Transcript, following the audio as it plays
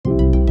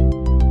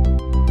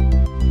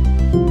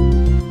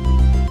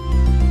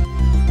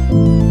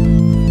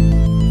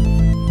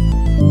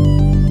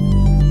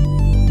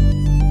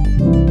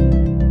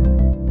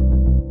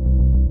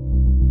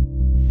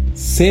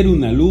Ser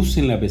una luz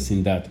en la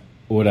vecindad.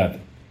 Orad.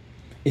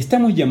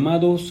 Estamos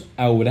llamados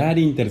a orar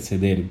e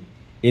interceder.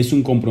 Es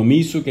un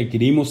compromiso que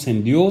adquirimos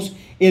en Dios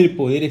el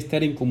poder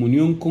estar en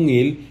comunión con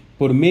Él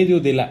por medio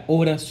de la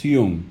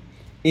oración.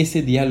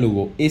 Ese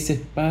diálogo, ese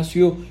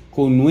espacio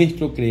con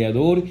nuestro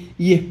Creador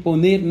y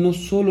exponer no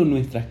solo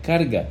nuestras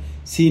cargas,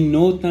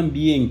 sino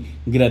también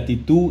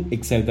gratitud,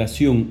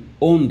 exaltación,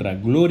 honra,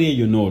 gloria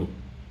y honor.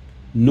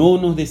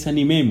 No nos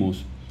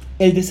desanimemos.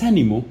 El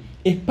desánimo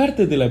es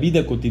parte de la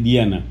vida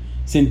cotidiana.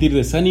 Sentir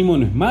desánimo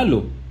no es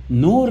malo.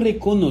 No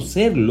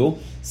reconocerlo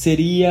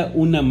sería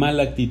una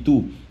mala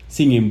actitud.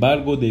 Sin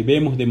embargo,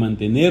 debemos de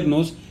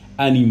mantenernos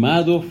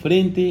animados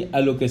frente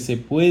a lo que se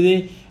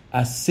puede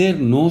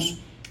hacernos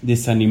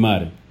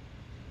desanimar.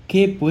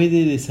 ¿Qué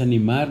puede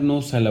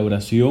desanimarnos a la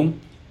oración?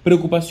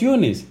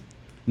 Preocupaciones.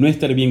 No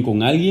estar bien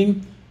con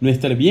alguien, no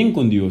estar bien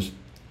con Dios.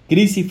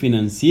 Crisis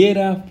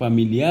financiera,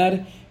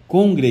 familiar,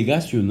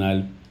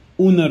 congregacional.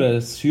 Una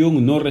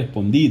oración no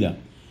respondida.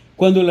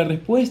 Cuando la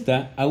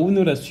respuesta a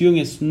una oración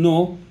es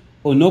no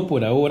o no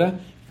por ahora,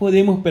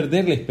 podemos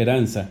perder la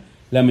esperanza.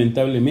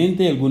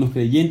 Lamentablemente, algunos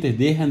creyentes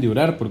dejan de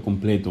orar por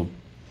completo.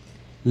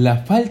 La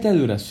falta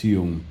de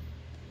oración,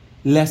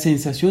 la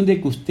sensación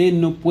de que usted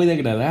no puede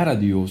agradar a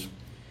Dios.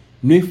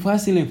 No es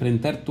fácil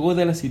enfrentar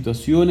todas las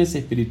situaciones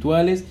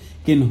espirituales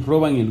que nos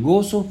roban el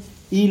gozo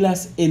y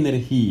las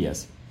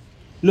energías.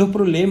 Los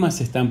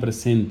problemas están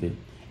presentes.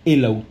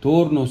 El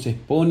autor nos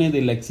expone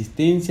de la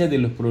existencia de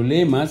los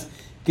problemas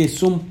que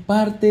son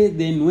parte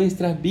de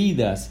nuestras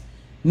vidas.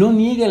 No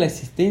niega la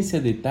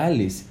existencia de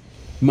tales,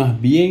 más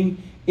bien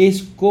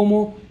es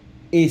como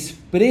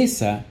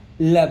expresa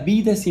la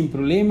vida sin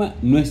problema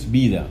no es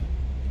vida.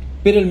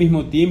 Pero al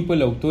mismo tiempo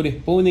el autor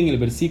expone en el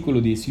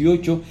versículo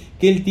 18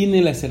 que él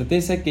tiene la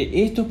certeza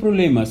que estos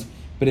problemas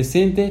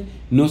presentes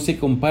no se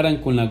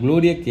comparan con la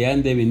gloria que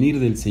han de venir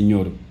del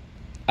Señor.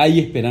 Hay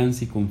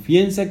esperanza y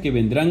confianza que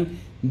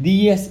vendrán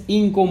días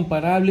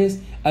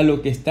incomparables a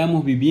lo que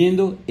estamos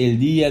viviendo el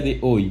día de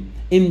hoy.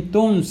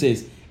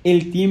 Entonces,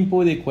 el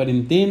tiempo de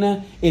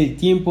cuarentena, el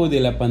tiempo de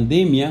la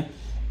pandemia,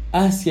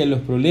 hacia los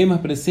problemas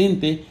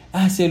presentes,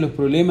 hacia los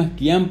problemas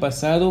que han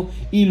pasado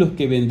y los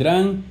que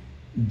vendrán,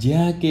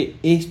 ya que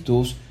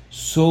estos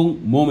son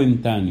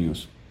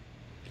momentáneos.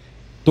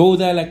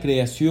 Toda la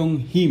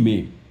creación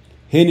gime.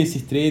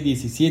 Génesis 3,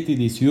 17 y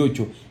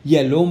 18. Y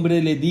al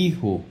hombre le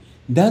dijo: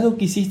 dado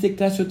que hiciste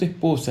caso a tu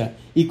esposa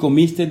y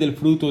comiste del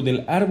fruto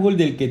del árbol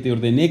del que te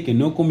ordené que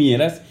no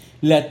comieras,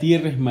 la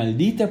tierra es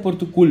maldita por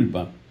tu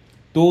culpa.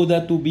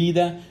 Toda tu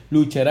vida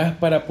lucharás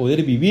para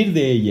poder vivir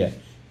de ella.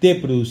 Te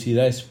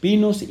producirá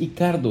espinos y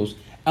cardos,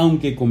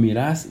 aunque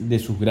comerás de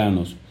sus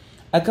granos.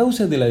 A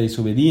causa de la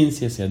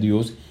desobediencia hacia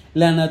Dios,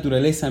 la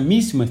naturaleza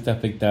misma está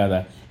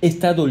afectada,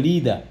 está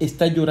dolida,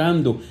 está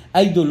llorando,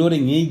 hay dolor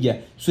en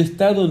ella. Su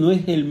estado no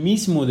es el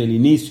mismo del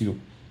inicio.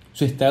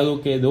 Su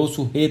estado quedó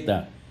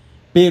sujeta.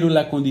 Pero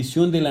la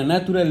condición de la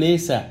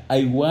naturaleza,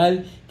 al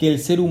igual que el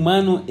ser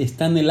humano,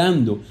 está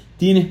anhelando,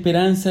 tiene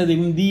esperanza de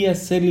un día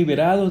ser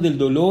liberados del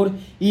dolor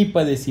y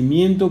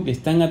padecimiento que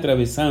están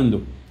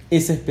atravesando.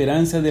 Esa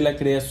esperanza de la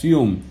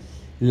creación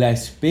la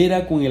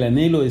espera con el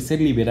anhelo de ser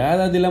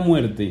liberada de la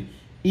muerte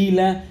y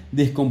la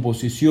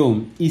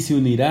descomposición y se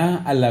unirá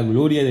a la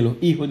gloria de los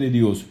hijos de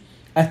Dios.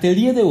 Hasta el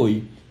día de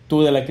hoy,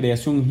 toda la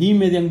creación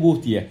gime de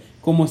angustia,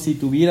 como si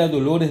tuviera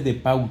dolores de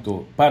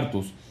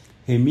partos.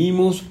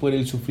 Gemimos por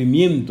el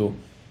sufrimiento.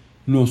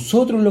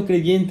 Nosotros los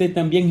creyentes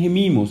también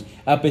gemimos,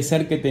 a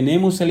pesar que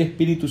tenemos al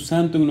Espíritu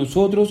Santo en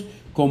nosotros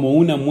como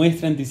una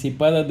muestra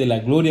anticipada de la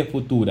gloria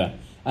futura.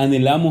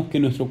 Anhelamos que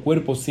nuestros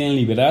cuerpos sean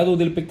liberados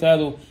del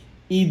pecado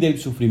y del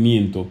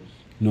sufrimiento.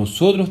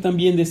 Nosotros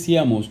también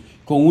deseamos,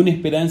 con una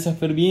esperanza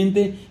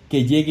ferviente,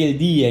 que llegue el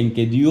día en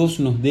que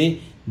Dios nos dé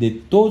de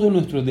todos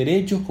nuestros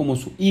derechos como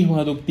sus hijos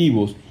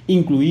adoptivos,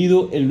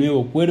 incluido el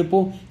nuevo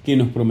cuerpo que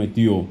nos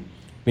prometió.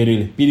 Pero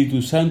el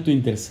Espíritu Santo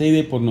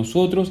intercede por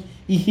nosotros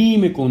y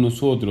gime con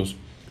nosotros.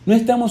 No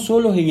estamos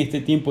solos en este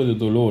tiempo de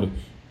dolor,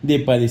 de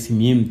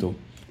padecimiento.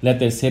 La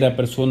tercera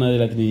persona de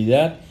la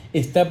Trinidad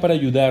está para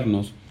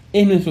ayudarnos.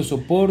 Es nuestro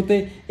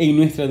soporte en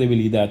nuestra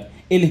debilidad.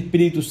 El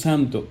Espíritu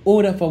Santo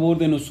ora a favor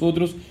de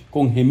nosotros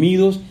con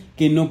gemidos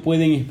que no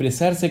pueden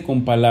expresarse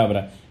con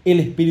palabra. El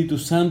Espíritu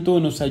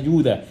Santo nos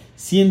ayuda,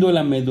 siendo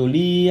la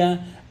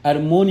melodía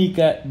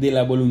armónica de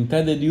la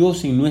voluntad de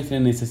Dios en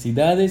nuestras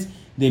necesidades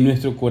de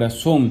nuestro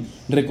corazón,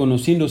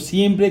 reconociendo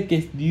siempre que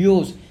es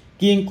Dios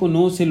quien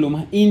conoce lo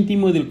más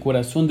íntimo del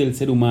corazón del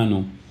ser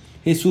humano.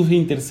 Jesús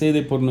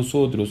intercede por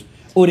nosotros.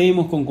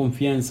 Oremos con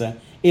confianza.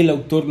 El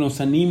autor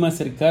nos anima a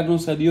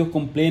acercarnos a Dios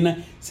con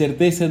plena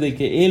certeza de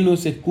que Él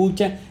nos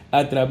escucha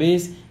a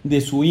través de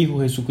su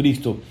Hijo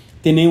Jesucristo.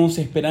 Tenemos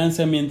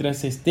esperanza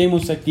mientras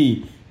estemos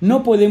aquí.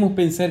 No podemos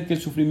pensar que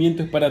el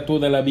sufrimiento es para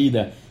toda la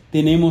vida.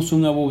 Tenemos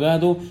un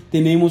abogado,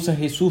 tenemos a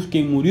Jesús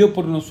quien murió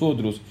por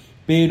nosotros,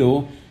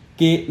 pero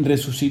que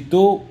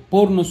resucitó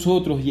por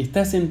nosotros y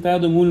está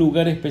sentado en un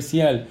lugar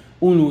especial,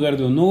 un lugar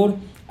de honor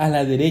a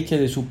la derecha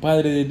de su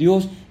Padre de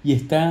Dios y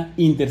está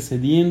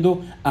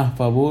intercediendo a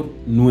favor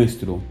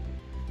nuestro.